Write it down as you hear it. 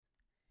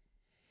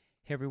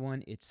Hey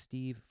everyone, it's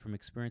Steve from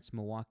Experience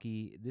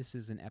Milwaukee. This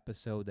is an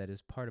episode that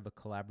is part of a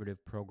collaborative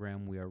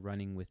program we are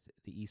running with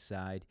the East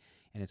Side,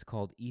 and it's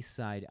called East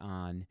Side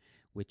On,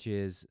 which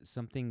is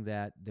something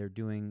that they're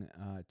doing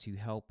to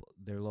help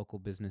their local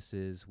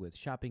businesses with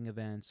shopping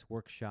events,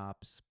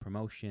 workshops,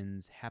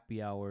 promotions,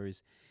 happy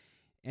hours,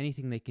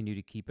 anything they can do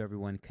to keep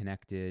everyone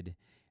connected,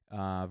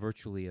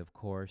 virtually, of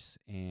course.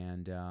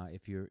 And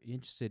if you're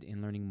interested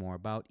in learning more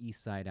about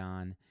East Side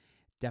On,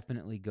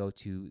 definitely go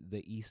to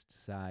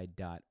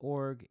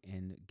theeastside.org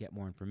and get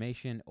more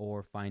information,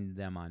 or find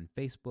them on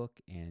Facebook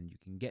and you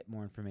can get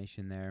more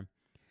information there.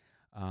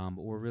 But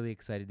we're really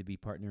excited to be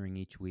partnering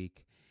each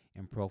week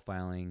and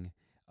profiling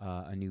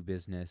a new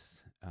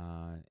business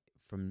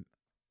from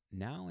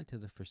now into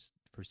the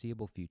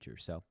foreseeable future.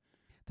 So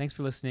thanks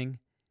for listening.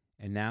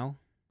 And now,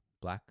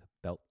 Black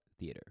Belt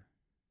Theater.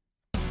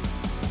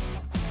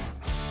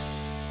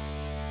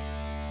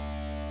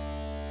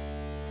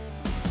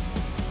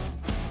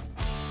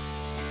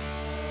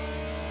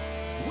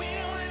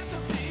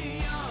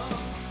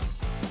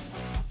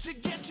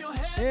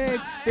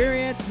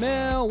 Experience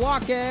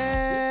Milwaukee!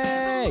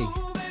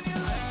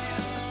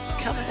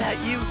 Coming at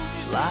you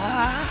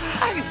live.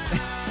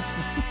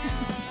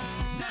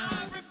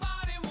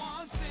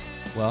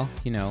 Well,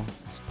 you know,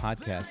 this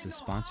podcast is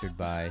sponsored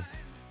by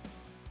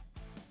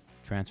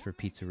Transfer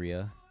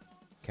Pizzeria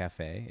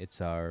Cafe. It's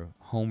our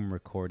home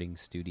recording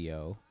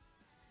studio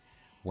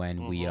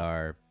when we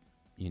are,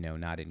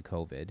 not in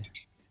COVID.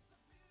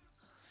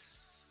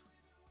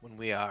 When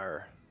we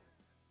are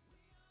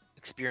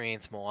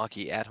Experience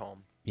Milwaukee at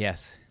home.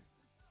 Yes.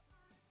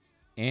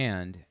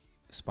 And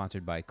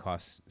sponsored by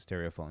Koss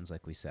Stereophones,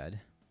 like we said.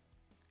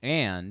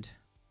 And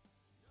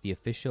the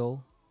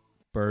official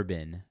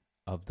bourbon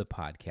of the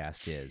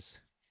podcast is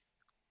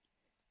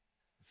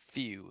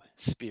Few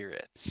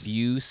Spirits.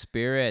 Few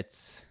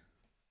Spirits.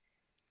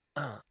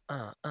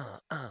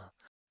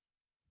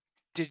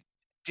 Did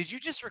you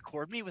just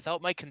record me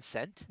without my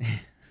consent?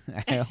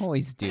 I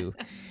always do.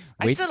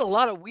 I said a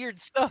lot of weird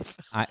stuff.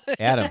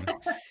 Adam.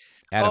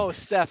 Oh,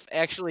 Steph,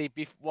 actually,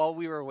 while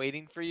we were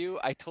waiting for you,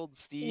 I told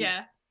Steve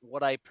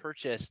what I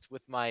purchased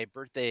with my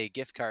birthday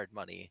gift card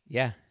money.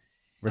 Yeah.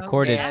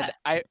 Recorded. And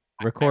I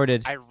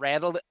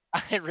rattled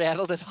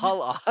it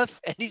all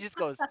off, and he just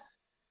goes,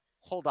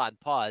 "Hold on,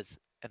 pause."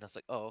 And I was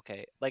like, "Oh,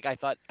 okay." Like, I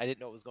didn't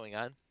know what was going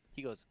on.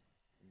 He goes,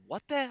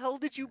 "What the hell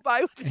did you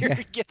buy with your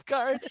gift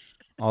card?"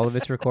 All of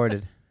it's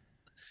recorded.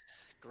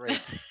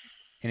 Great.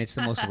 And it's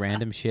the most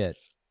random shit.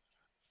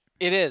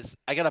 It is.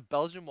 I got a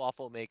Belgian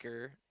waffle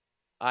maker.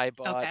 I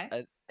bought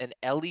an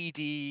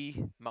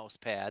LED mouse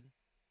pad.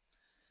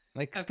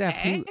 Like, Steph,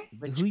 who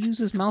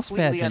uses mouse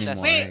pads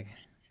anymore? Wait,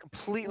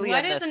 completely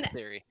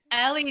unnecessary.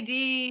 What is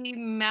an LED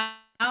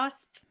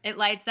mouse? It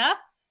lights up?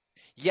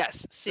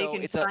 Yes. So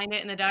you can find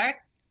it in the dark?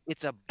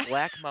 It's a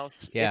black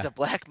mouse. Yeah. It's a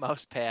black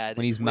mouse pad.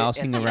 When he's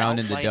mousing around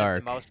in the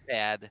dark.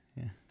 The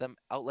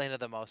outline of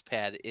the mouse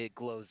pad, it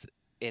glows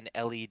in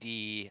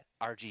LED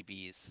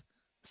RGBs,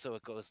 so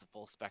it goes the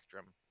full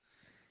spectrum.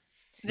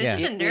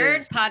 This is a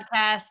nerd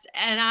podcast,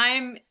 and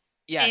I'm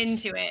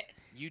into it.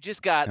 You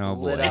just got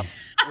lit up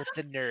with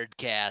the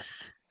Nerdcast,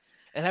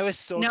 and I was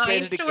so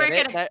excited to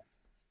get it.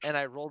 And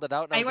I rolled it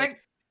out, and I was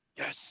like,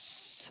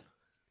 "Yes!"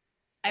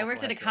 I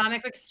worked at a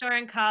comic book store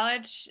in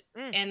college,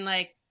 and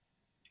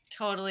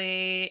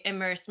totally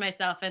immersed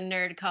myself in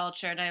nerd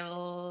culture, and I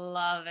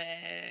love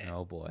it.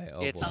 Oh boy!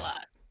 It's a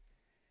lot.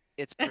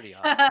 It's pretty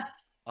awesome.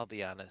 I'll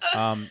be honest.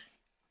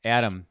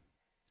 Adam.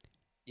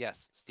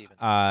 Yes, Steven.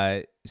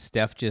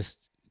 Steph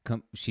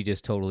she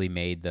just totally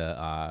made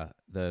the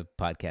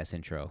podcast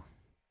intro.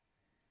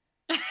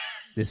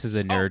 This is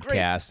a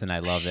nerdcast, and I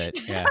love it.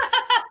 Yeah.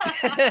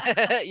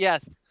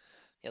 Yes.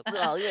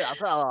 Well, yeah.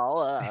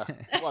 Hello.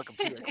 Welcome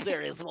to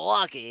Experience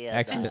Milwaukee.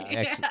 Actually,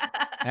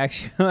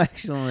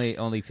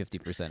 only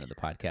 50% of the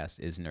podcast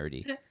is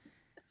nerdy.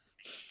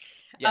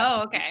 Yes.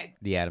 Oh, okay.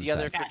 The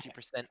other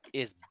 50%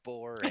 is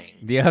boring.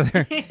 The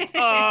other.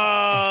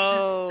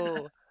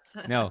 Oh.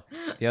 No,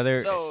 the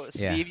other. So,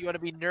 Steve, you want to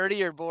be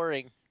nerdy or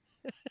boring?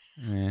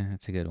 Yeah,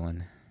 that's a good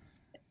one.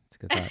 That's a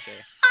good thought.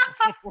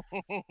 That's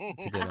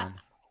a good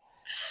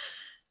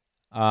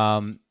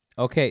one.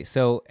 Okay,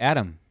 so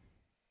Adam.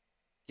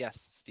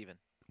 Yes, Steven.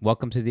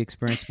 Welcome to the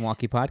Experience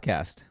Milwaukee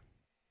podcast.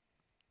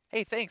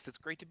 Hey, thanks. It's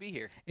great to be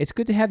here. It's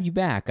good to have you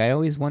back. I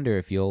always wonder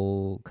if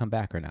you'll come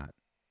back or not.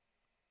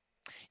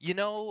 You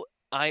know,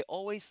 I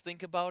always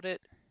think about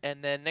it,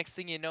 and then next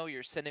thing you know,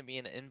 you're sending me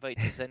an invite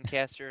to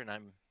Zencastr, and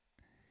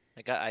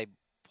I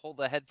pull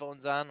the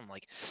headphones on. I'm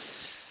like,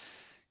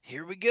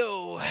 here we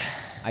go.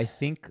 I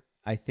think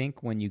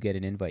when you get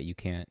an invite,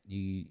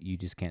 you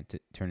just can't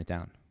turn it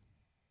down.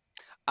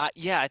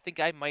 Yeah, I think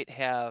I might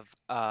have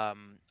a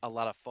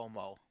lot of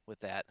FOMO with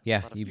that.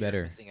 Yeah, you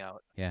better. Missing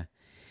out. Yeah,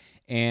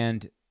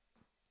 and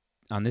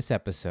on this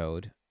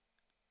episode,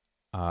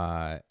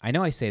 I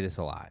know I say this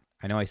a lot.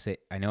 I know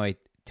I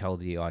tell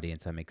the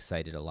audience I'm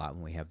excited a lot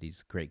when we have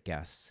these great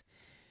guests.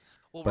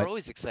 Well, we're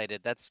always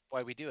excited. That's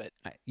why we do it.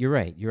 You're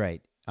right.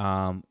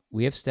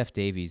 We have Steph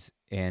Davies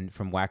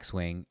from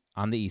Waxwing.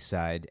 on the east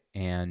side,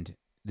 and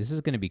this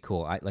is going to be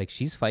cool.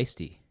 She's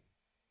feisty.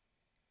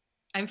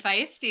 I'm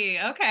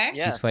feisty. Okay.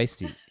 Yeah. She's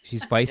feisty.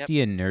 She's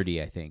feisty and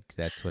nerdy, I think.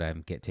 That's what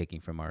I'm taking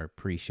from our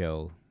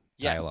pre-show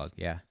dialogue.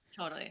 Yeah.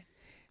 Totally.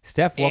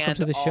 Steph, welcome And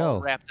to the all show.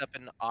 wrapped up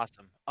in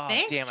awesome. Oh,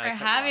 Thanks damn, for I cut you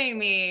off having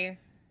there. me.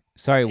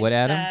 Sorry, what, It's,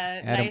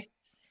 Adam? nice.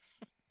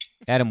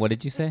 Adam, what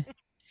did you say?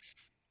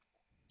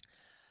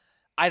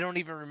 I don't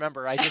even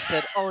remember. I just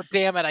said, "Oh,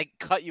 damn it, I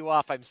cut you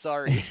off. I'm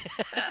sorry."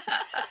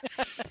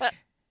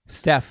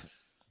 Steph,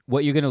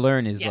 what you're going to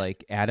learn is Yes.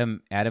 like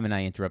Adam and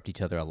I interrupt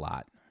each other a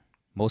lot.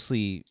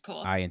 Mostly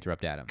Cool. I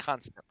interrupt Adam.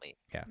 Constantly.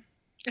 Yeah.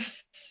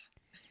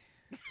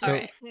 All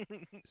right.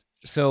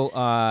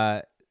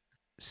 So,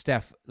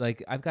 Steph,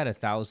 like I've got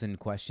 1,000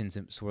 questions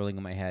swirling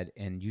in my head,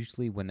 and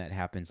usually when that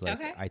happens, like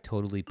Okay. I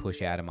totally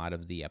push Adam out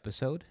of the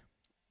episode.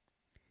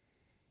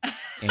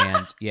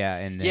 And yeah,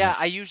 and then Yeah,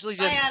 I usually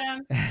just,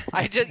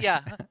 Hi,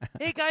 Adam.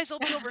 Hey guys, I'll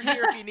be over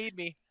here if you need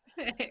me.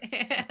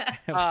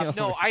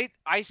 No,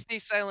 I stay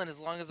silent as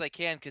long as I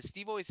can because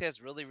Steve always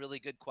has really, really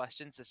good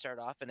questions to start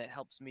off, and it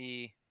helps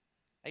me.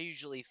 I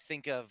usually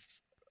think of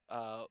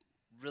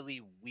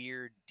really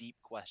weird, deep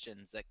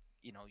questions that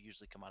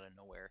usually come out of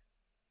nowhere.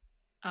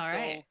 All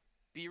right. So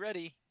be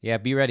ready. Yeah,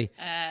 be ready.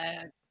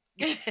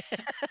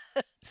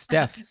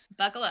 Steph,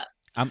 buckle up.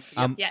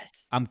 Yes.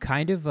 I'm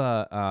kind of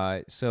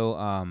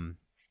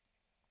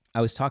I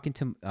was talking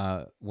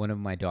to one of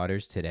my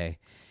daughters today,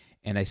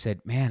 and I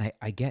said, "Man,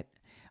 I get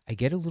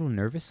a little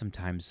nervous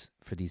sometimes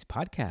for these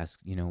podcasts.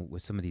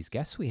 With some of these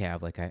guests we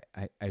have. Like,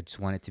 I just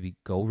want it to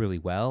go really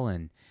well,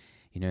 and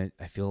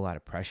I feel a lot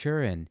of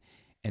pressure." And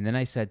then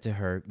I said to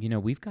her,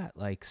 "We've got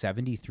like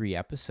 73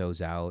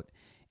 episodes out,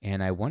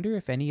 and I wonder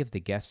if any of the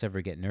guests ever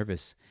get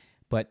nervous.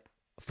 But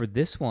for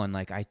this one,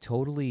 like, I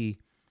totally,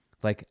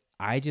 like,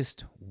 I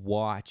just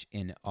watch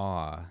in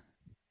awe,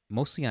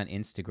 mostly on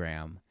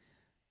Instagram."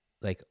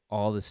 Like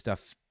all the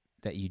stuff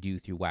that you do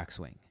through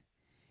Waxwing.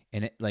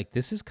 And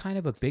this is kind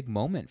of a big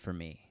moment for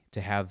me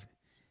to have.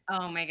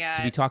 Oh my God.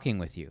 To be talking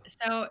with you.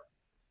 So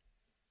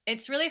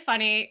it's really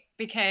funny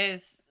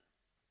because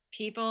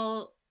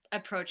people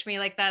approach me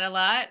like that a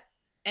lot.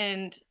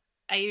 And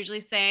I usually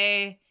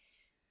say,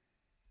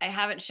 I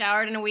haven't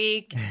showered in a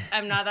week.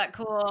 I'm not that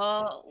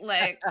cool.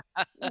 Like,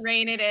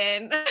 rein it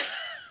in.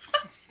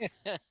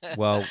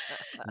 Well,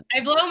 I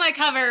blow my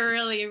cover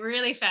really,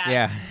 really fast.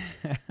 Yeah.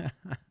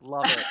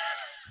 Love it.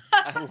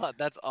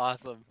 That's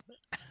awesome.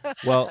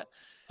 Well,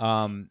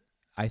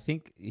 I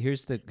think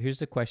here's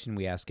the question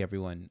we ask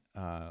everyone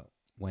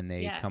when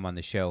they come on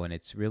the show, and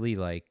it's really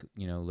like,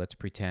 let's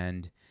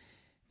pretend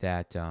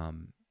that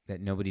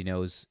that nobody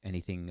knows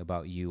anything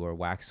about you or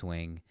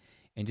Waxwing,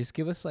 and just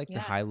give us like the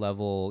high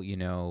level,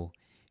 a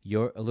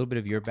little bit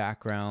of your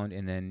background,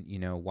 and then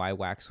why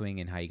Waxwing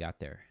and how you got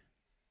there.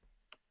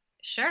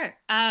 Sure.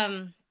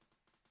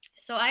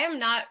 So I am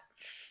not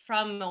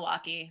from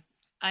Milwaukee.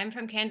 I'm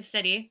from Kansas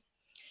City,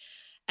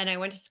 and I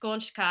went to school in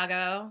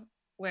Chicago,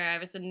 where I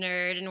was a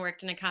nerd and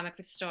worked in a comic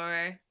book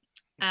store.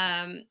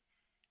 And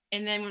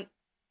then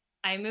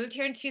I moved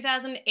here in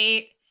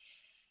 2008,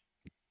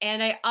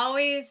 and I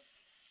always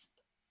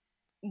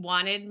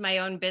wanted my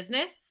own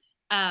business.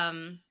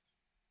 I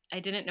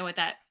didn't know what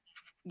that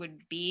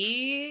would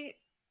be.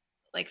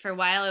 Like, for a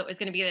while, it was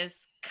going to be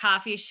this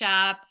coffee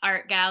shop,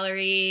 art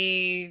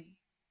gallery,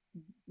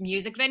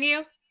 music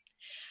venue.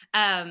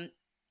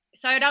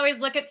 So I'd always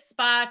look at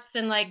spots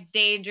and like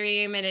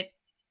daydream, and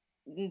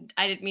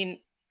I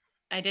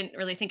didn't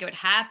really think it would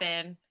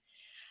happen.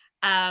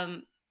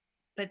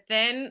 But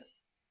then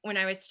when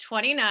I was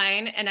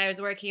 29 and I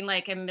was working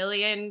like a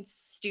million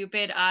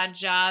stupid odd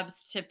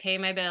jobs to pay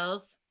my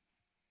bills,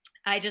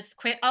 I just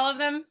quit all of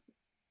them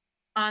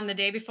on the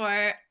day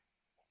before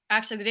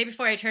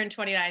I turned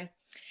 29,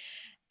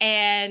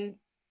 and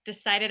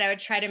decided I would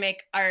try to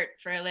make art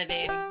for a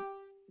living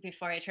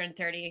before I turned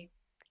 30.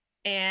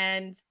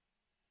 And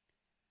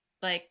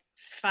like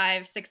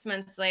 5-6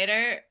 months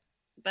later,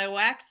 the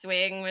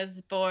Waxwing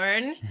was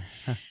born.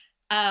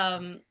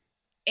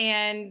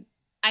 And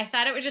I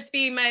thought it would just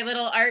be my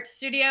little art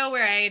studio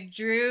where I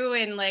drew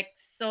and like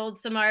sold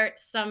some art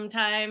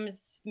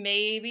sometimes,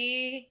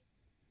 maybe.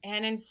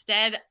 And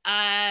instead,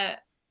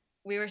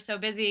 we were so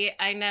busy,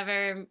 I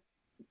never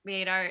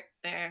made art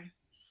there.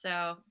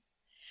 So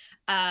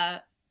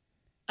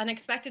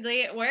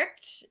unexpectedly, it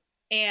worked,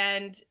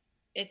 and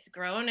it's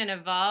grown and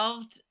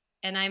evolved.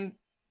 And I'm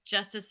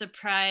just as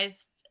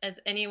surprised as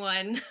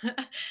anyone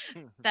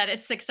that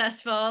it's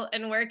successful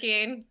and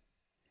working.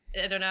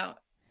 I don't know.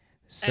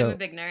 So, I'm a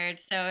big nerd,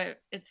 so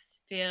it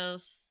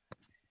feels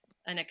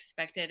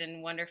unexpected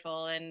and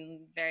wonderful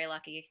and very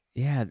lucky.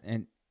 Yeah,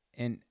 and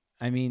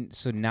I mean,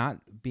 so not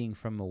being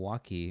from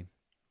Milwaukee,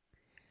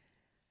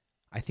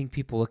 I think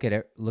people look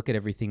at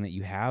everything that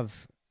you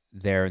have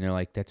there, and they're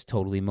like, "That's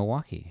totally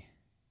Milwaukee."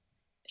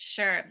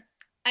 Sure.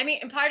 I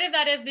mean, part of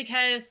that is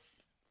because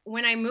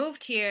when I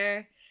moved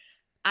here,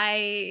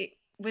 I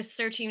was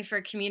searching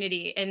for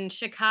community. In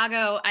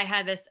Chicago, I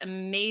had this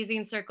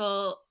amazing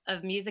circle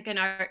of music and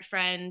art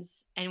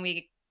friends, and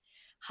we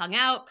hung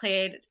out,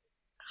 played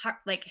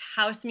like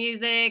house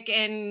music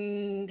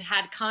and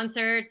had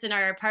concerts in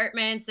our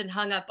apartments and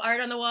hung up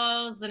art on the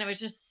walls, and it was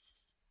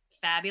just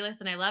fabulous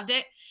and I loved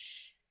it.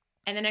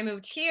 And then I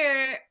moved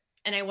here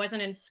and I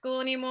wasn't in school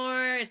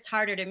anymore. It's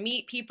harder to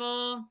meet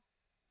people.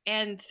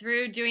 And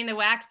through doing the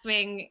Wax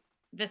Swing,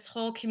 this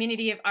whole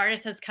community of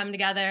artists has come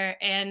together,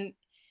 and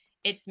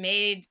it's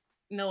made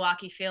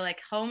Milwaukee feel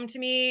like home to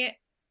me.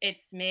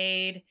 It's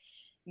made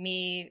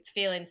me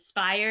feel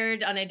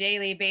inspired on a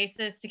daily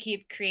basis to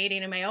keep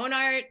creating in my own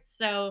art.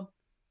 So,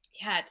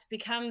 yeah, it's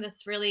become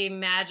this really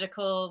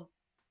magical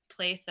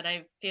place that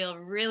I feel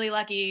really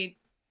lucky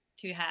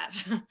to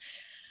have.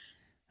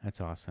 That's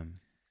awesome.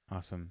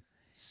 Awesome.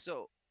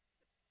 So,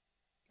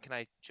 can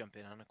I jump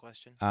in on a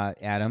question?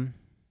 Adam?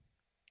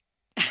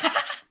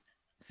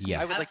 Yes.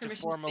 I would Have like to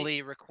permission to speak.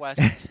 formally request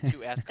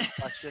to ask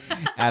a question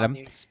Adam. on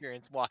the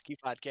Experience Milwaukee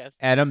podcast.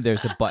 Adam,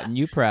 there's a button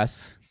you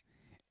press,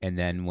 and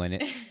then when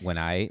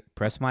I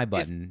press my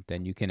button,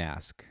 then you can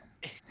ask.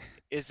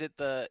 Is it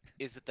the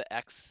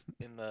X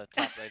in the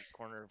top right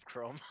corner of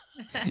Chrome?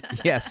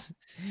 Yes.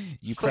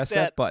 You Click press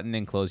that button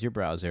and close your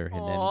browser,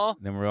 and Aw.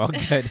 then we're all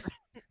good.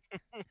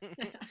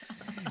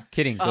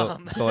 Kidding.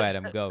 Go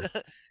Adam, go.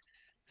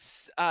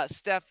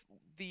 Steph,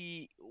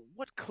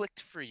 what clicked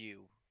for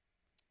you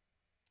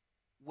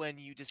when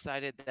you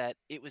decided that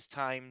it was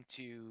time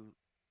to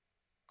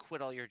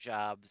quit all your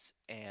jobs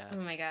and Oh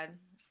my God.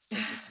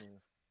 start this new?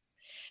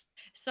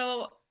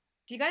 So,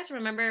 do you guys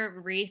remember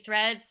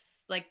Rethreads,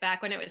 like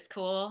back when it was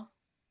cool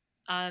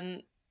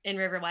in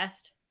River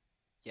West?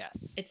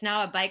 Yes. It's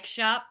now a bike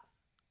shop.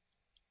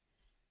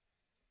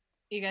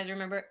 You guys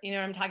remember? You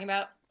know what I'm talking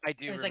about? I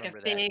do It was remember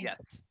like a big that.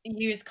 Yes.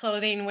 used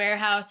clothing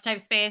warehouse type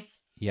space.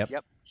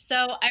 Yep.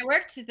 So I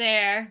worked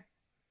there,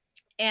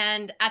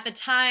 and at the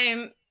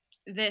time,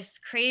 this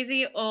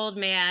crazy old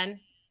man,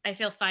 I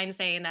feel fine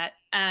saying that,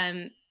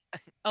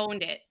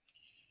 owned it.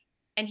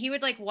 And he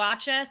would like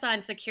watch us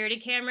on security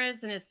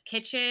cameras in his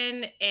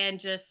kitchen and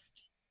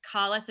just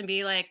call us and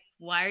be like,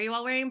 "Why are you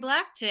all wearing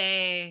black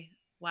today?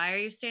 Why are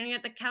you standing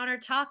at the counter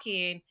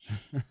talking?"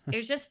 It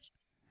was just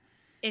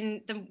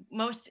in the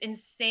most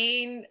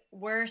insane,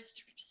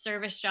 worst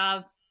service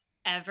job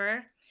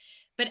ever.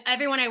 But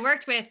everyone I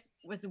worked with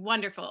was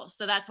wonderful.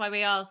 So that's why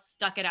we all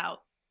stuck it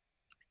out.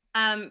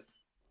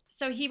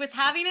 So he was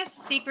having a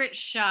secret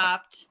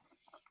shop,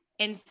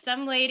 and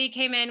some lady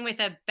came in with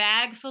a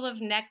bag full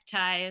of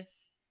neckties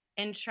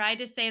and tried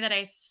to say that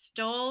I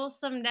stole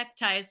some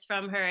neckties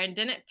from her and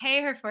didn't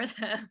pay her for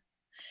them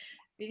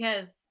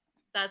because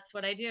that's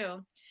what I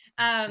do.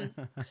 That's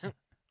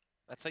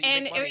how you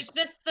And make it money. was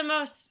just the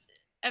most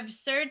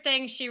absurd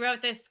thing. She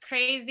wrote this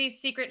crazy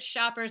secret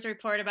shoppers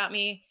report about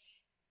me,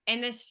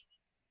 and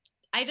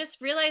I just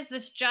realized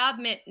this job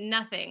meant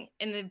nothing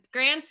in the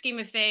grand scheme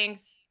of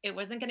things. It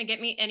wasn't going to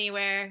get me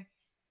anywhere.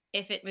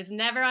 If it was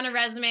never on a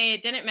resume,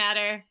 it didn't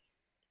matter.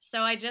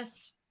 So I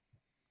just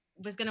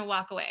was going to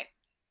walk away.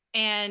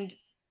 And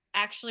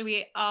actually,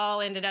 we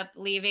all ended up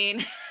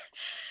leaving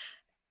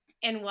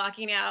and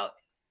walking out,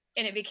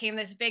 and it became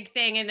this big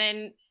thing. And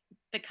then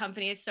the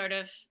company has sort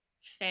of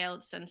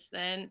failed since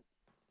then.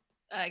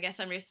 I guess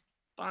I'm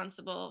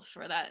responsible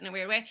for that in a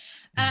weird way.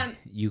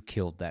 You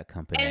killed that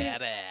company.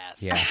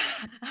 Badass. Yeah.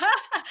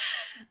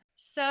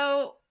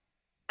 So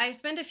I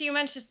spent a few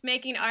months just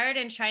making art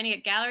and trying to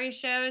get gallery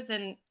shows.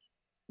 And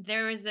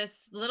there was this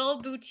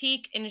little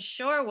boutique in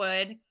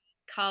Shorewood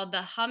called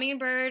the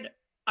Hummingbird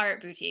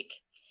Art Boutique.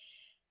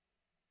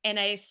 And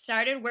I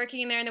started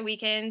working there in the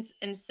weekends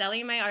and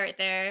selling my art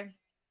there.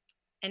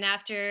 And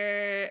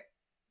after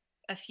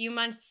a few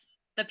months,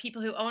 the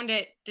people who owned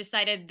it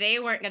decided they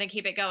weren't going to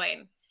keep it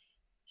going.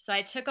 So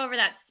I took over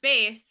that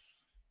space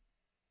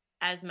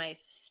as my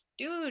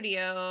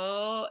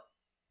studio,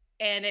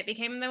 and it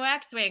became the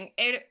Wax Swing.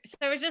 So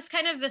it was just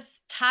kind of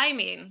this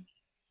timing,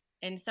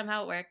 and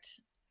somehow it worked.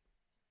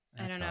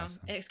 I don't know.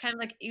 Awesome. It's kind of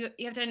like you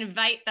have to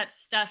invite that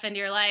stuff into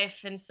your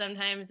life, and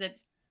sometimes it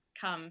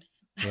comes.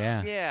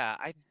 Yeah. Yeah,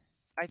 I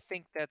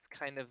think that's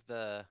kind of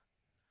the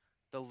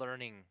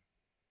learning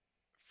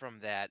from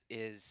that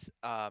is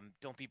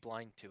don't be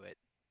blind to it.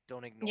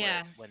 Don't ignore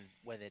it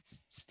when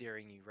it's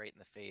staring you right in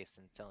the face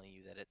and telling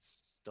you that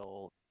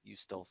you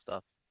stole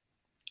stuff.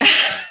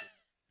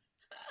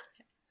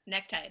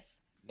 Neckties.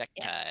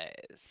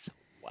 Neckties.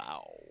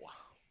 Wow.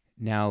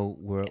 Now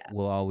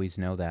we'll always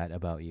know that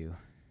about you.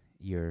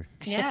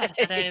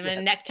 That I'm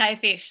a necktie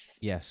thief.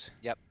 Yes.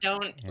 Yep.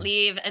 Don't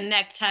leave a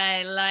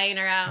necktie lying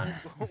around.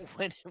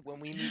 when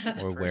we meet in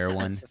Or person, wear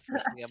one. that's the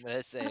first thing I'm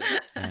gonna say.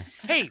 Yeah.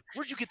 Hey,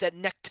 where'd you get that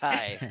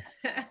necktie?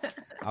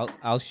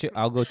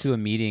 I'll go to a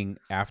meeting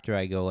after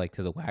I go like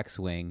to the Wax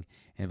Swing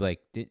and be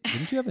like,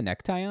 didn't you have a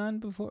necktie on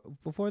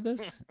before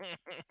this?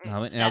 And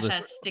I'll Steph just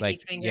has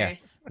sticky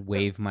fingers.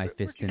 wave my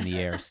fist in the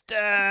air.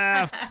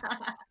 Steph.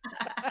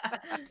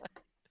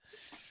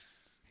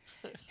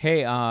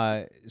 Hey,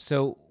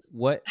 so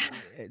what?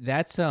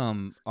 That's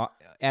Adam.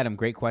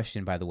 Great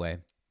question, by the way.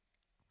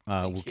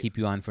 We'll keep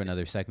you on for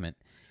another segment.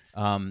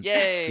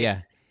 Yay!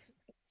 Yeah.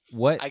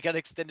 What? I got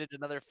extended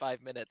another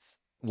 5 minutes.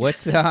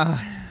 What's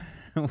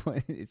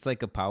it's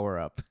like a power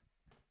up.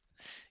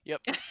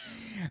 Yep.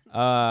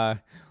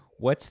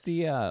 What's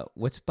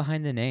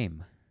behind the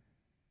name?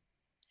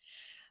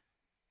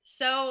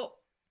 So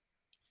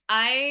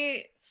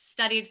I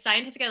studied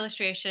scientific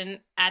illustration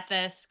at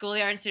the School of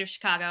the Art Institute of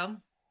Chicago,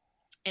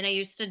 and I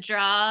used to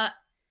draw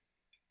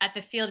at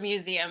the Field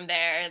Museum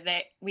there.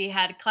 That we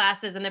had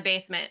classes in the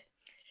basement.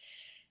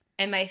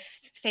 And my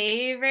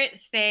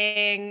favorite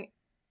thing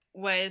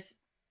was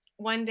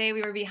one day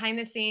we were behind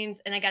the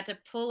scenes and I got to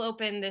pull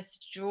open this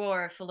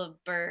drawer full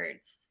of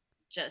birds.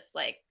 Just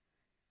like,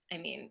 I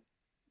mean,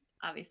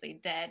 obviously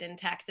dead and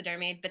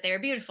taxidermied, but they were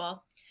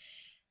beautiful.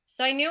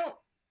 So I knew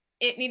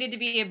it needed to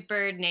be a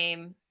bird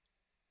name.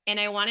 And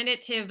I wanted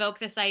it to evoke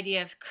this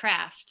idea of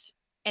craft.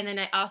 And then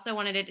I also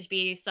wanted it to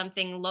be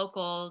something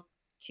local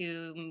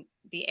to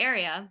the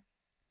area.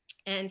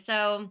 And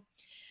so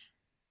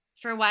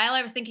for a while,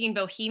 I was thinking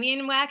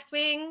Bohemian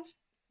waxwing,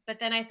 but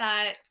then I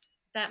thought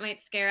that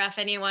might scare off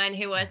anyone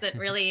who wasn't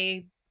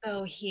really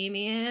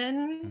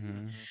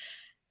Bohemian.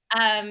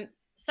 Mm-hmm.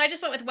 So I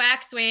just went with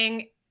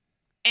waxwing.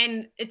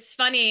 And it's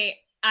funny,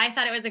 I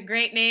thought it was a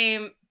great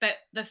name, but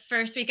the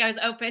first week I was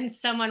open,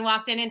 someone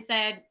walked in and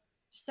said,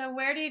 "So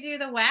where do you do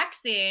the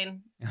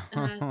waxing?" And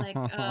I was like,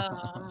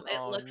 it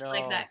Oh looks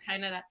like no. that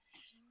kind of that.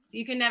 So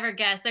you can never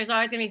guess. There's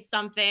always gonna be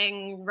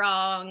something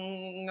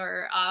wrong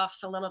or off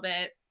a little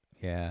bit.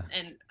 Yeah.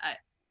 And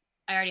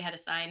I already had a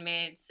sign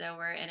made, so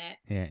we're in it.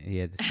 Yeah,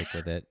 you had to stick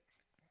with it.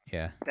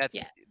 Yeah.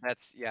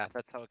 Yeah,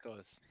 That's how it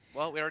goes.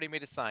 Well, we already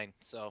made a sign,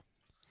 so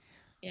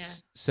yeah. we'll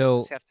So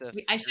just have to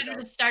I figure should it have out.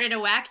 just started a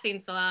waxing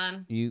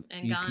salon you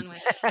and you could gone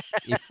with.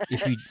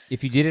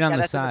 if you did it on Yeah,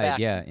 the that's in the side, back.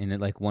 yeah, in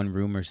like one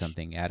room or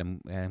something, Adam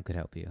could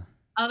help you.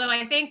 Although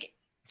I think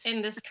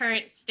in this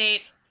current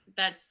state,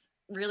 that's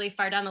really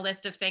far down the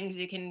list of things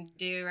you can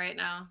do right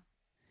now.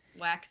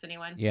 Wax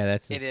anyone. Yeah,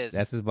 It is.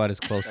 that's about as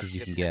close That's as a you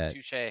good can point. get.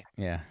 Touche.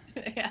 Yeah.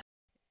 Yeah.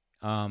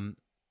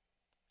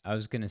 I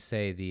was gonna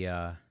say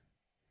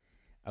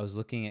I was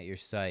looking at your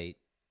site,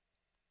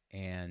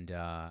 and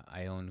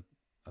I own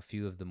a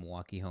few of the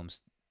Milwaukee Homes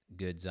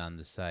goods on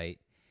the site.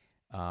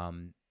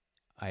 Um,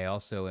 I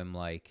also am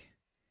like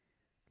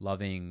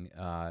loving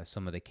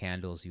some of the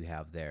candles you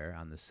have there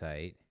on the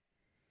site,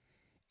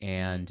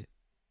 and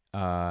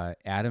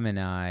Adam and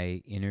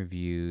I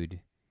interviewed.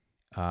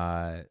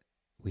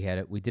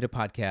 We did a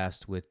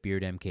podcast with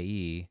Beard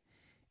MKE,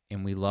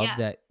 and we love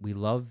Yeah.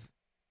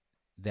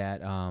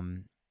 that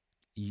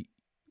you,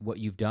 what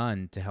you've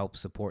done to help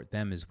support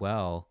them as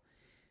well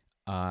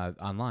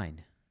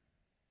online.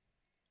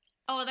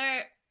 Oh,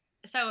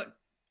 so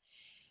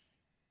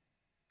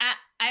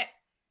I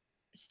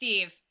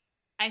Steve,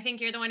 I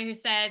think you're the one who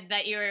said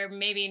that you were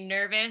maybe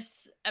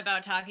nervous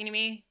about talking to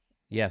me,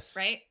 Yes.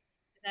 right?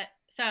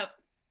 So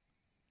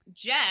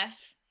Jeff,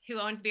 who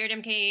owns Beard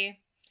MKE,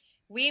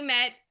 we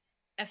met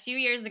a few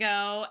years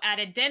ago at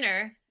a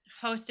dinner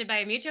hosted by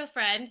a mutual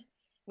friend.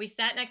 We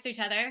sat next to each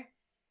other,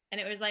 and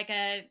it was like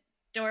a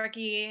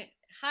dorky,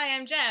 "Hi,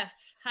 I'm Jeff.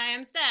 Hi,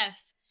 I'm Steph."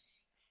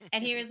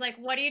 And he was like,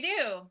 "What do you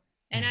do?"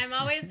 And I'm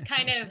always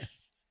kind of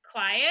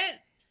quiet.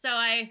 So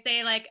I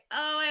say, like,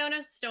 "Oh, I own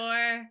a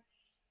store."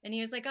 And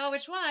he was like, "Oh,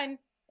 which one?"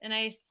 And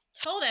I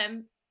told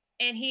him,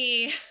 and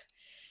he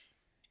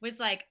was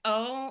like,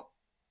 "Oh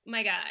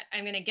my God,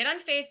 I'm going to get on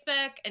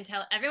Facebook and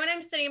tell everyone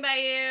I'm sitting by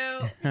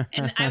you."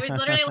 And I was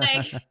literally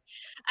like,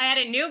 I had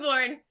a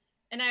newborn,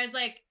 and I was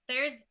like,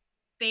 "There's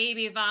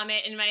baby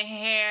vomit in my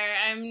hair.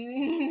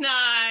 I'm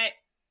not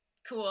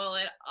cool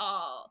at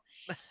all."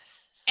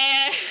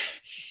 And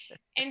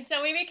and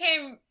so we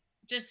became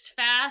just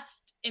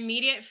fast,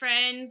 immediate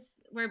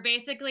friends. We're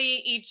basically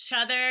each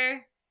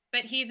other,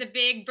 but he's a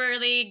big,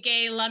 burly,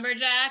 gay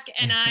lumberjack,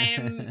 and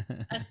I'm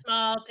a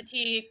small,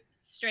 petite,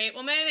 straight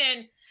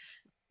woman.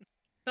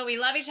 But we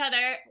love each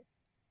other.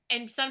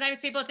 And sometimes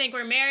people think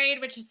we're married,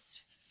 which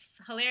is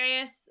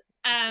hilarious.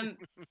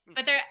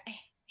 But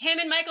him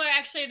and Michael are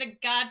actually the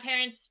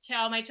godparents to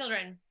all my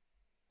children.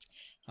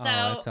 Oh, So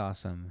that's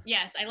awesome.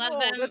 yes, I love Whoa,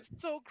 them. that's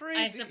so I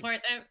crazy.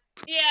 support them.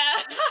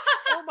 Yeah.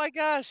 Oh my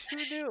gosh, who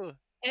knew?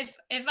 If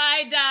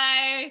I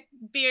die,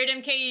 Beard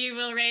MKE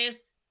will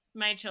raise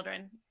my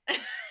children.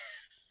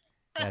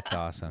 That's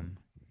awesome.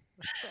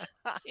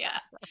 Yeah.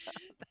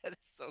 That is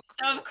so So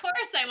cool. of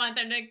course I want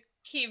them to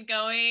keep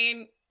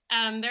going.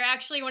 They're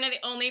actually one of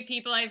the only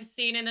people I've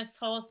seen in this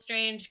whole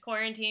strange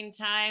quarantine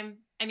time.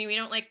 I mean, we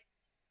don't like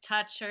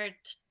touch or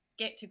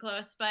get too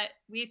close, but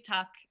we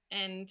talk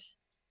and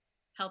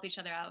help each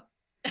other out.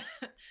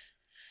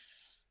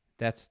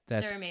 That's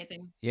They're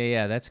amazing.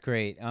 yeah, that's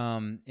great.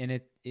 And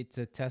it's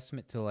a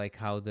testament to like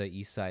how the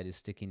East Side is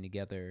sticking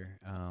together.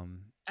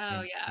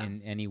 Oh yeah.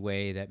 In any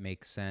way that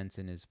makes sense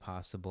and is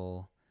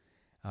possible,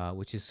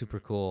 which is super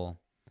cool.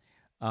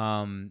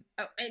 Oh,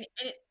 and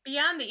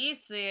beyond the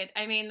East Side,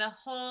 I mean, the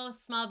whole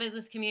small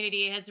business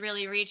community has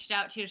really reached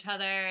out to each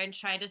other and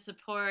tried to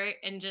support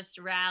and just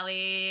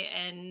rally.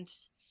 And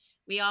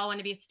we all want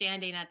to be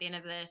standing at the end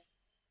of this.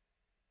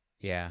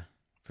 Yeah,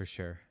 for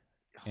sure.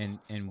 And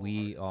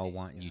we all Wholeheartedly,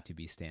 want yeah. you to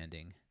be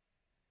standing.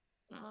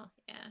 Oh,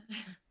 yeah.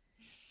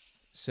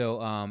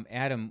 So,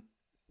 Adam,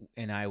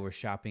 and I were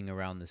shopping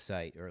around the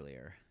site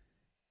earlier,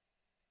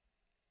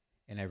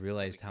 and I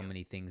realized how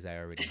many things I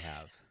already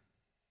have.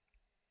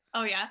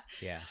 Oh yeah.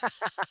 Yeah.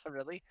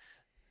 Really?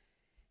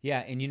 Yeah,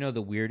 and you know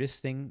the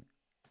weirdest thing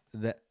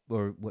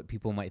or what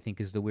people might think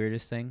is the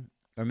weirdest thing,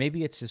 or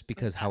maybe it's just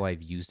because how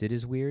I've used it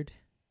is weird.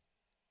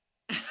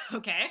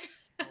 Okay.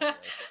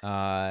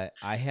 I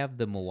have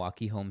the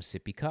Milwaukee Home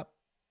Sippy Cup,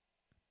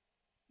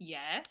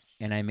 Yes.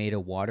 and I made a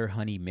water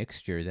honey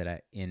mixture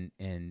that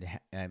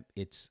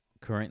it's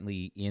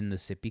currently in the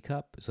sippy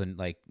cup, so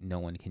like no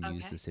one can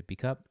use the sippy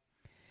cup.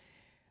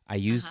 I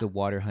use the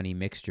water honey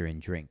mixture in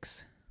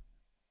drinks.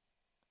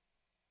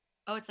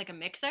 Oh, it's like a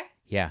mixer?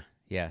 Yeah.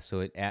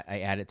 So I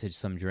add it to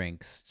some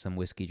drinks, some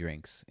whiskey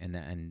drinks,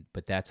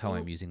 but that's how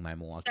I'm using my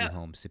Milwaukee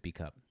Home Sippy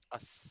Cup. A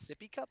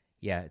sippy cup?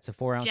 Yeah, it's a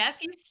 4-ounce. Jeff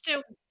used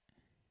to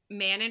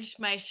manage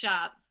my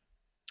shop.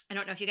 I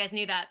don't know if you guys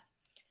knew that.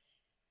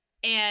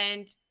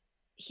 And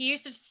he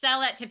used to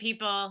sell it to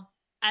people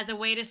as a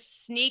way to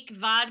sneak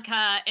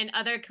vodka and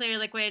other clear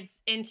liquids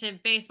into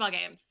baseball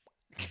games.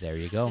 There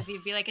you go. Because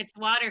he'd be like, it's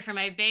water for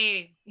my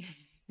baby.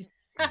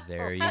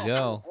 There you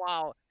go.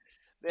 Wow.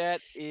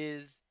 That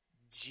is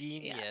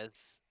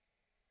genius.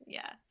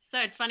 Yeah.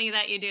 So it's funny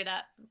that you do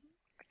that.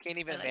 I can't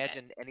even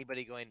imagine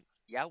anybody going,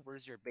 yeah,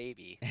 where's your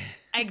baby?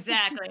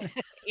 Exactly.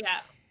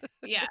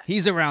 Yeah.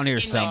 He's around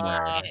here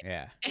somewhere.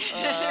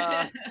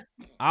 Yeah.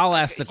 I'll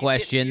ask the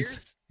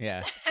questions.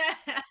 Yeah.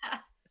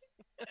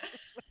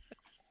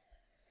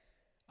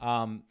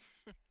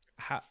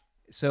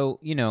 So,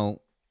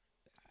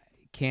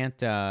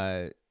 can't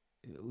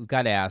we've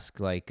got to ask,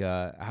 like,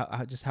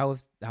 how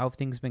have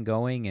things been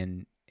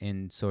going,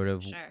 and sort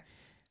of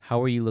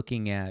how are you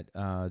looking at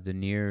the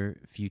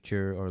near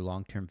future or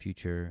long-term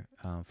future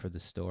for the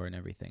store and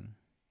everything?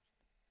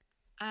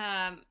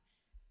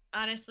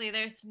 Honestly,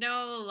 there's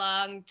no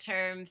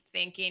long-term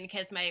thinking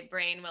because my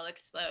brain will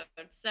explode.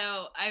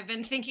 So I've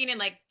been thinking in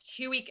like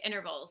 2-week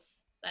intervals.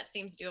 That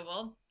seems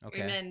doable.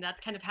 Okay. And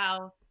that's kind of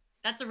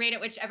that's the rate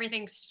at which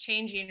everything's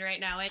changing right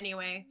now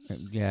anyway.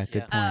 Yeah,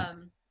 good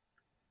point.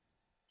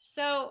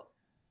 So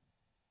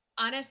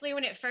honestly,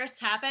 when it first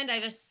happened,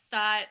 I just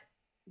thought,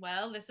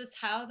 well, this is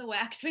how the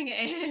waxwing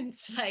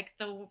ends. Like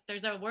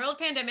there's a world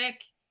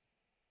pandemic.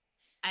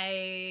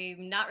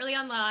 I'm not really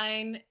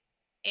online,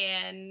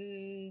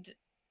 and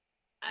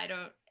I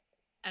don't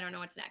know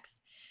what's next.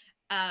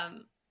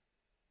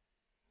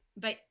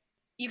 But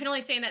you can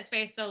only stay in that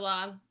space so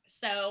long.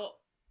 So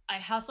I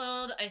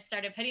hustled. I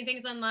started putting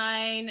things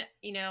online.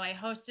 I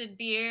hosted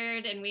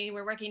Beard, and we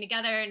were working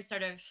together and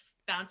sort of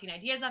bouncing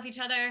ideas off each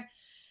other.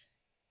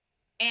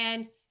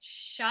 And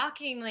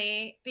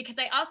shockingly, because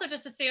I also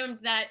just assumed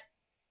that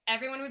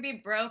everyone would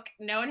be broke,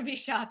 no one would be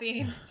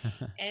shopping,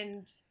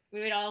 and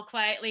we would all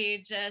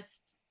quietly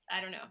just, I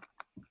don't know,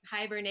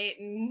 hibernate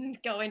and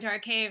go into our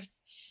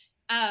caves.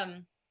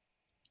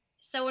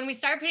 So when we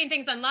started putting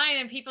things online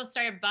and people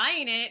started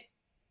buying it,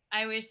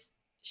 I was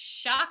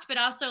shocked, but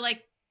also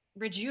like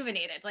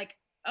rejuvenated. Like,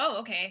 oh,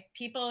 okay,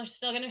 people are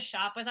still going to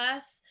shop with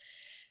us.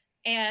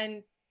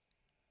 And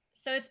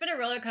so it's been a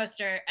roller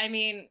coaster. I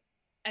mean,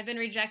 I've been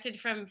rejected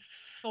from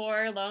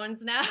 4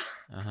 loans now.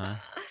 Oh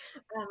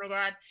my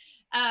God.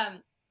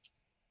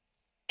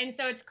 And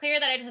so it's clear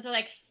that I just have to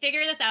like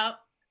figure this out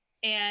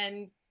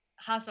and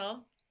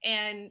hustle.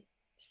 And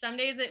some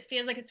days it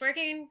feels like it's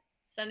working.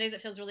 Some days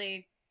it feels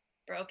really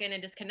broken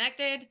and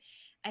disconnected.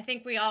 I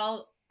think we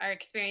all are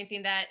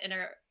experiencing that in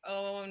our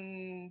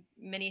own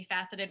many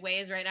faceted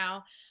ways right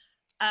now.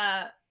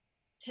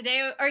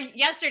 Today or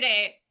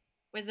yesterday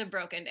was a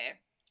broken day.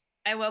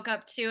 I woke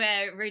up to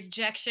a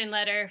rejection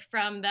letter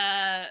from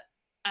the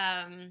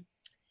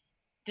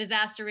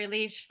disaster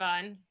relief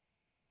fund.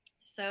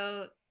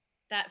 So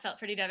that felt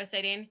pretty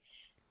devastating.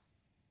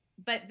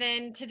 But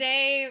then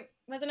today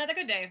was another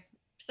good day.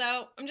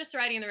 So I'm just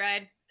riding the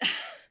ride.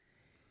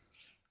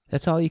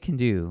 That's all you can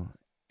do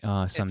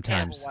sometimes. It's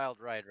kind of a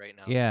wild ride right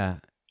now.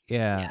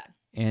 Yeah.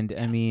 And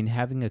I mean,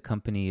 having a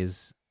company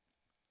is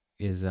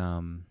a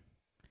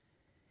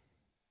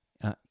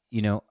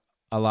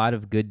lot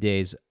of good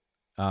days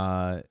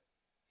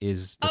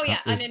is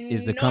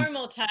the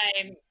normal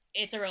time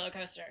it's a roller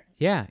coaster.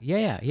 Yeah.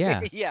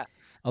 Yeah.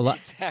 A lot.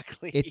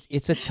 Exactly.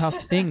 It's a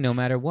tough thing no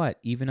matter what,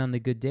 even on the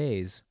good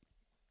days.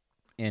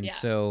 And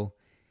so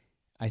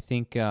I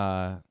think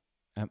I'm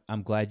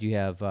glad you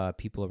have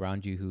people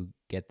around you who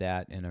get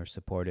that and are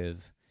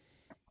supportive,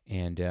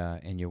 and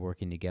you're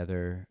working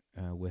together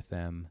with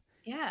them.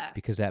 Yeah.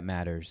 Because that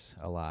matters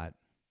a lot.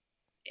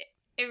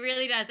 It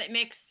really does. It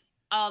makes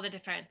all the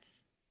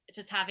difference. It's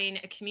just having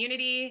a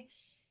community.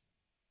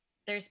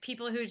 There's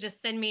people who just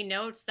send me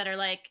notes that are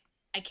like,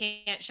 I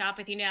can't shop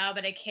with you now,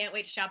 but I can't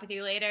wait to shop with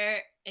you later.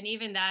 And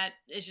even that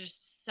is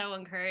just so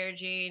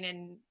encouraging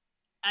and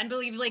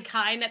unbelievably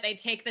kind that they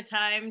take the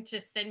time to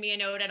send me a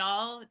note at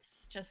all.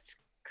 It's just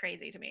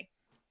crazy to me.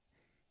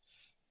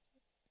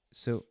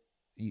 So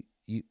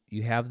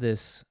you have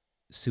this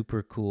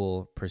super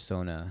cool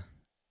persona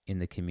in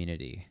the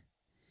community,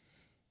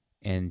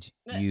 and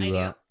you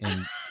I do.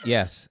 and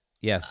yes,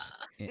 Yes,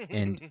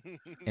 and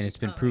it's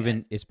been Oh my proven.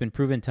 God. It's been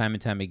proven time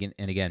and time again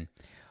and again.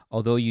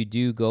 Although you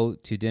do go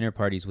to dinner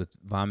parties with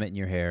vomit in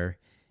your hair,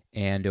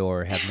 and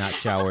or have not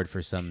showered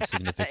for some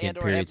significant and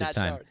or have periods of not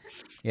time. showered.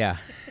 Yeah.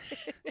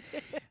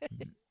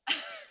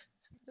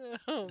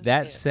 Oh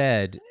That man.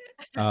 said,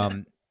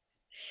 um,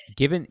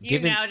 given You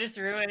given now just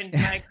ruined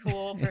my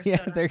cool yeah,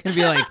 persona. they're gonna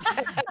be like,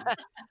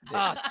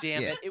 Oh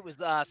damn yeah, it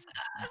was us.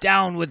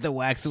 down with the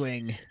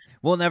waxwing.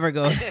 We'll never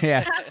go.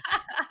 Yeah.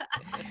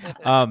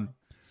 Um.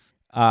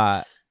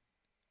 That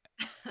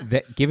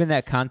given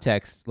that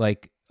context,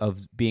 like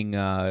of being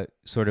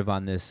sort of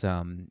on this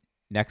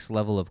next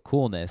level of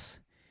coolness,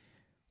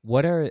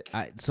 what are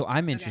so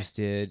I'm Okay.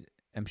 interested.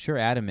 I'm sure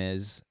Adam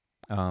is.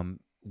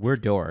 We're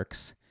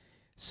dorks,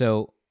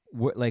 so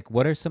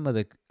what are some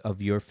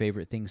of your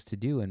favorite things to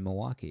do in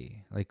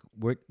Milwaukee? Like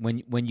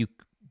when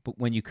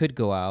you could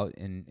go out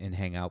and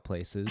hang out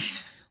places,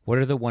 what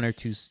are the one or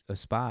two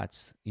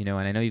spots? You know,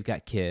 and I know you've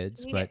got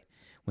kids, Sneak but it.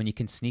 when you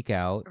can sneak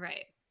out,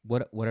 Right.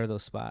 what are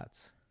those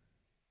spots?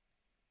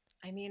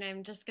 I mean,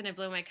 I'm just gonna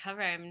blow my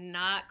cover. I'm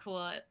not cool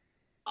at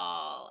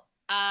all.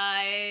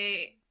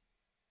 I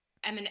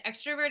am an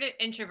extroverted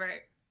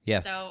introvert.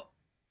 Yes. So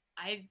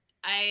I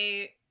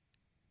I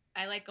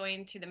I like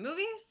going to the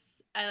movies.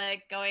 I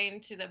like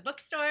going to the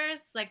bookstores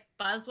like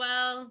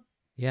Boswell,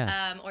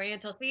 Yes.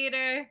 Oriental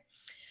Theater.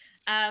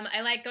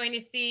 I like going to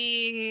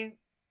see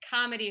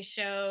comedy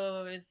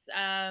shows.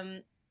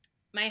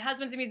 My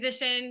husband's a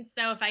musician,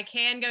 so if I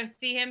can go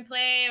see him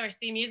play or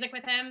see music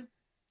with him,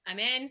 I'm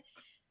in.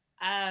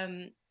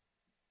 Um,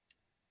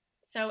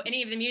 so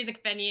any of the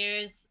music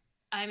venues,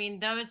 I mean,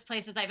 those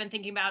places I've been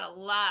thinking about a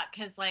lot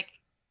because, like,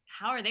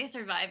 how are they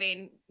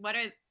surviving?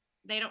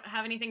 They don't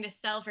have anything to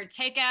sell for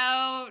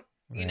takeout?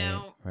 You Right.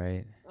 know,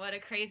 Right. what a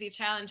crazy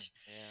challenge.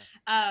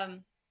 Yeah.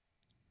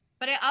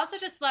 But I also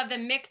just love the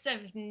mix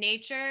of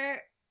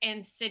nature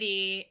and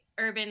city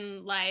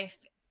urban life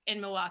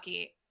in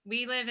Milwaukee.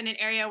 We live in an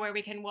area where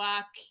we can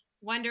walk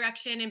one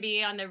direction and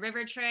be on the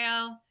river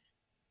trail,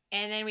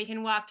 and then we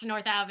can walk to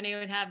North Avenue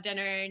and have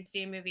dinner and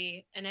see a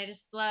movie. And I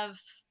just love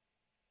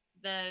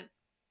the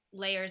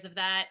layers of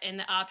that and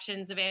the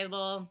options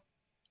available.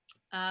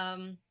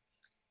 Um,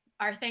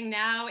 our thing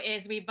now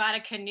is we bought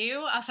a canoe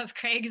off of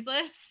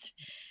Craigslist,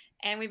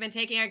 and we've been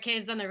taking our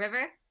kids on the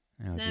river.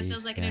 Oh, And it feels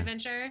geez. like an Yeah.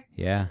 adventure.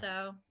 Yeah.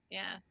 So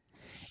yeah.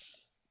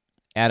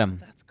 Adam.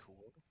 That's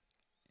cool.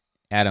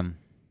 Adam.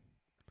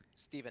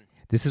 Steven.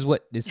 This is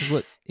what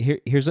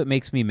here's what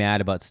makes me mad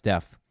about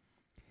Steph.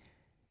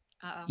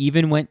 Uh-oh.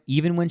 Even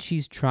when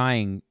she's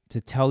trying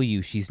to tell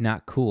you she's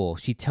not cool,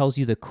 she tells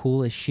you the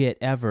coolest shit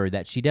ever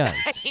that she does.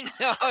 I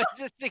know. I was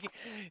just thinking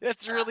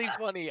that's really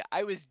funny.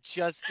 I was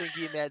just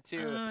thinking that Oh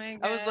too. my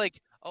I was God. like,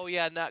 "Oh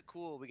yeah, not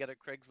cool. We got a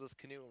Craigslist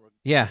canoe and we're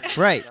Yeah, gonna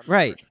go right, down the river."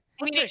 right. I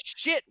What mean, the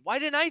shit? Why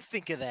didn't I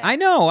think of that? I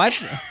know. I've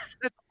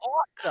That's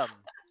awesome.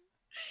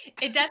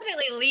 it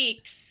definitely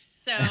leaks.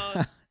 So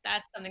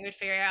that's something we'd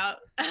figure out.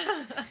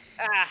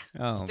 Ah,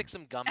 Oh, stick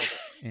some gum in it.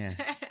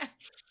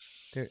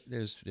 yeah.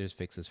 There's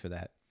fixes for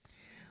that.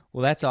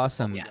 Well, that's It's a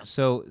awesome. bubble gum.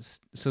 So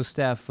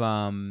Steph,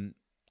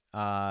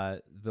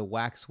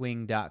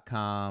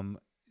 thewaxwing.com,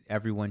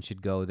 everyone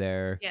should go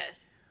there. Yes.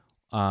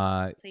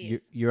 You're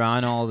Please.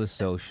 on all the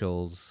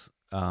socials,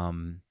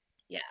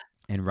 Yeah.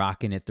 and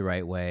rocking it the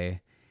right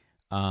way.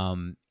 Are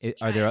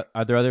Try. there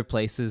other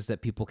places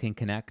that people can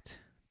connect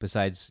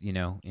besides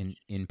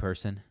in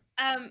person?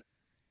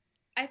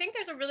 I think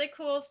there's a really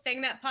cool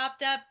thing that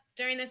popped up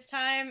during this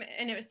time,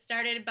 and it was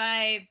started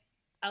by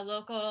a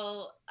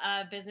local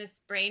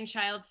business,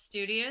 Brainchild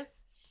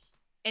Studios.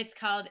 It's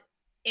called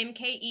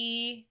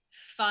mkefund.org,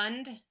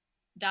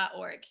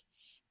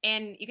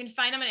 and you can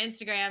find them on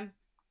Instagram.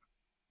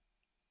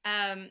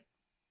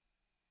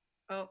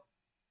 Oh,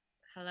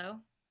 hello.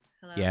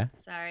 Yeah,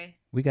 Sorry.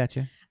 we got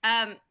you.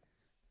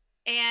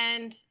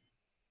 And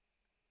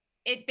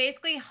it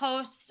basically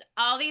hosts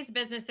all these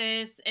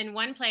businesses in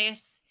one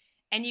place,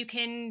 and you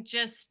can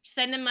just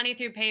send them money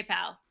through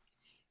PayPal.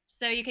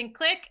 So you can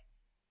click,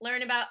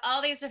 learn about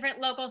all these different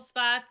local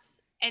spots,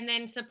 and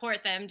then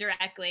support them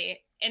directly.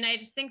 And I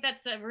just think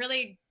that's a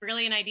really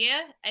brilliant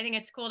idea. I think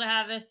it's cool to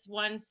have this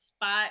one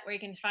spot where you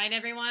can find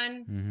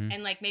everyone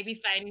and like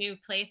maybe find new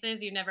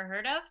places you've never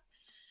heard of.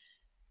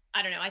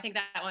 I don't know. I think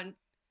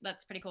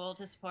that's pretty cool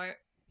to support.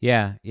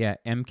 Yeah,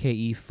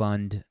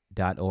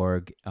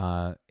 mkefund.org.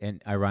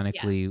 And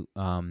ironically,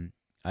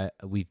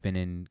 we've been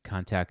in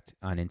contact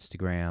on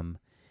Instagram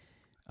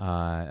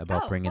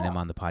about bringing them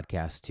on the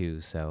podcast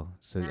too. So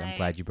I'm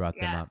glad you brought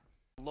them up.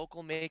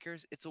 Local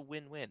makers, it's a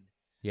win-win.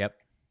 Yep.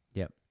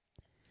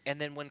 And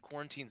then when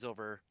quarantine's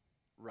over,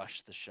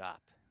 rush the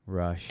shop.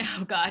 Rush.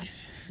 Oh God.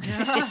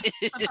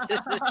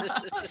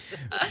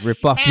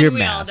 Rip off And your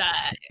we all masks.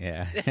 die.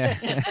 Yeah.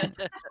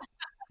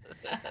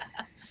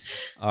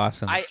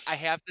 Awesome. I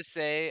have to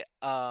say,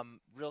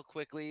 real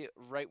quickly,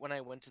 right when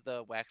I went to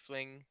the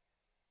Waxwing,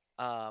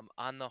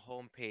 on the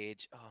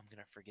homepage, I'm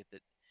gonna forget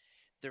that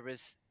there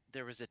was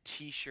a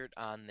T-shirt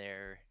on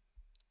there.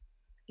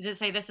 Did it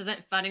say this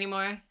isn't fun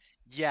anymore?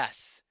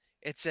 Yes,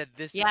 It said,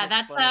 "This Yeah, isn't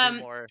that's fun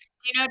anymore."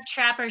 do you know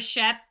Trapper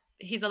Shep?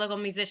 He's a local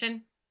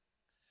musician.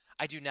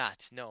 I do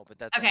not. No, but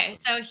that's Okay,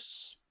 awesome. so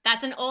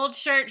that's an old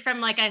shirt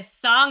from like a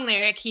song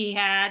lyric he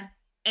had,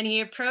 and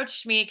he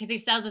approached me because he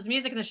sells his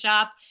music in the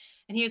shop,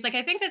 and he was like,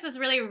 "I think this is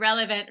really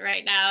relevant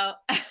right now,"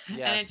 and it's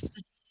Yes.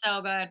 just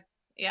so good.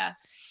 Yeah,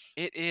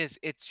 It is.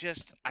 It's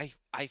just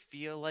I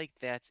feel like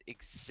that's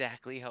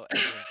exactly how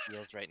everyone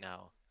feels right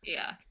now.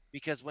 yeah,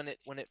 Because when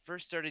it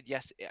first started,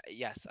 yes,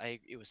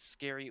 it was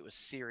scary, it was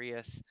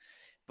serious,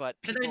 but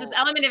but there's this people,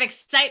 element of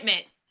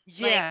excitement, like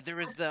yeah, there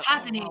was what's the, oh wow,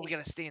 happening. we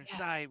got to stay Yeah,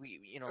 inside.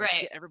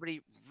 right. Get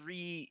everybody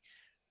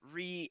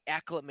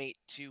reacclimate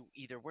to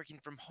either working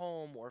from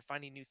home or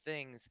finding new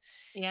things.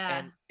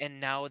 Yeah, And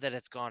now that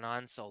it's gone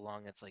on so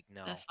long, it's like,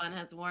 the no, fun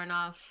has worn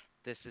off.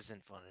 this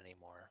isn't fun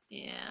anymore.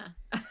 Yeah,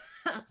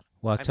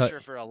 Well, I'm sure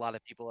for a lot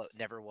of people it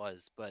never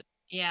was, but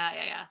yeah,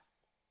 yeah,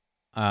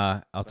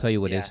 yeah. I'll tell you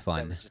what is yeah, that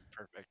fun. was just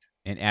perfect.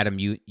 And Adam,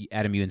 you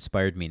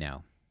inspired me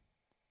now.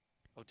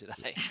 Oh, did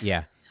I?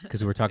 Yeah,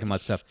 because we're talking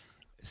about stuff.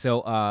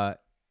 So,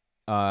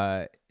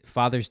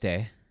 Father's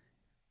Day,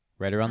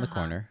 right around the Uh-huh.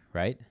 corner,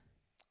 right?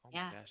 Oh my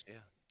Yeah. gosh, yeah.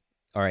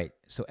 All right.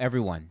 So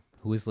everyone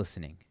who is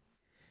listening,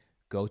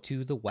 go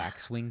to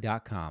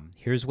thewaxwing.com.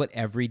 Here's what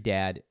every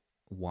dad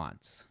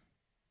wants.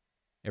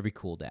 Every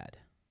cool dad.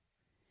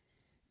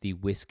 The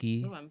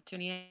whiskey Ooh, I'm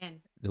tuning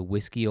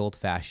in. old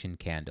fashioned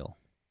candle.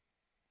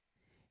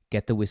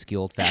 Get the whiskey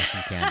old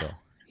fashioned candle.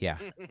 Yeah.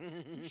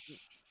 It's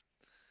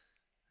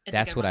a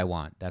That's good what I one.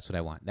 want. That's what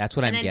I want. That's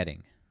what And I'm then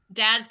getting.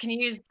 dads can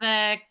use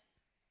the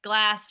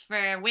glass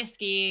for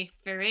whiskey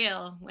for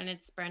real when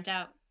it's burnt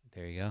out.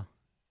 There you go.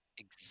 There's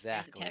a tip.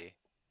 Exactly.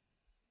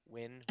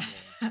 Win,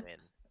 win, win.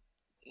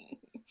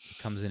 It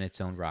comes in its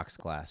own rocks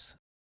glass.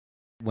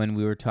 When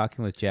we were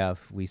talking with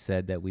Jeff, we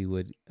said that we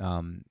would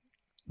come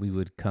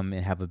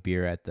and have a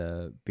beer at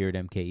the Beard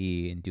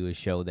MKE and do a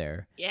show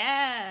there.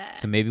 Yeah.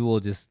 So maybe we'll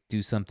just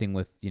do something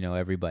with,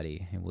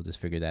 everybody, and we'll just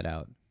figure that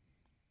out.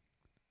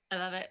 I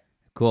love it.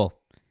 Cool.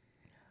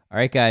 All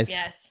right, guys.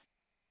 Yes.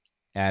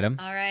 Adam.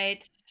 All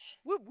right.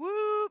 Whoop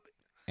whoop.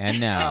 And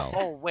now.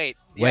 Oh wait.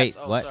 Wait. Yes.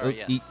 Oh, What? sorry.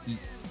 Yes.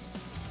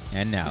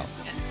 And now.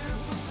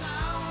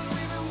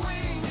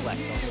 Black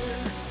Phone.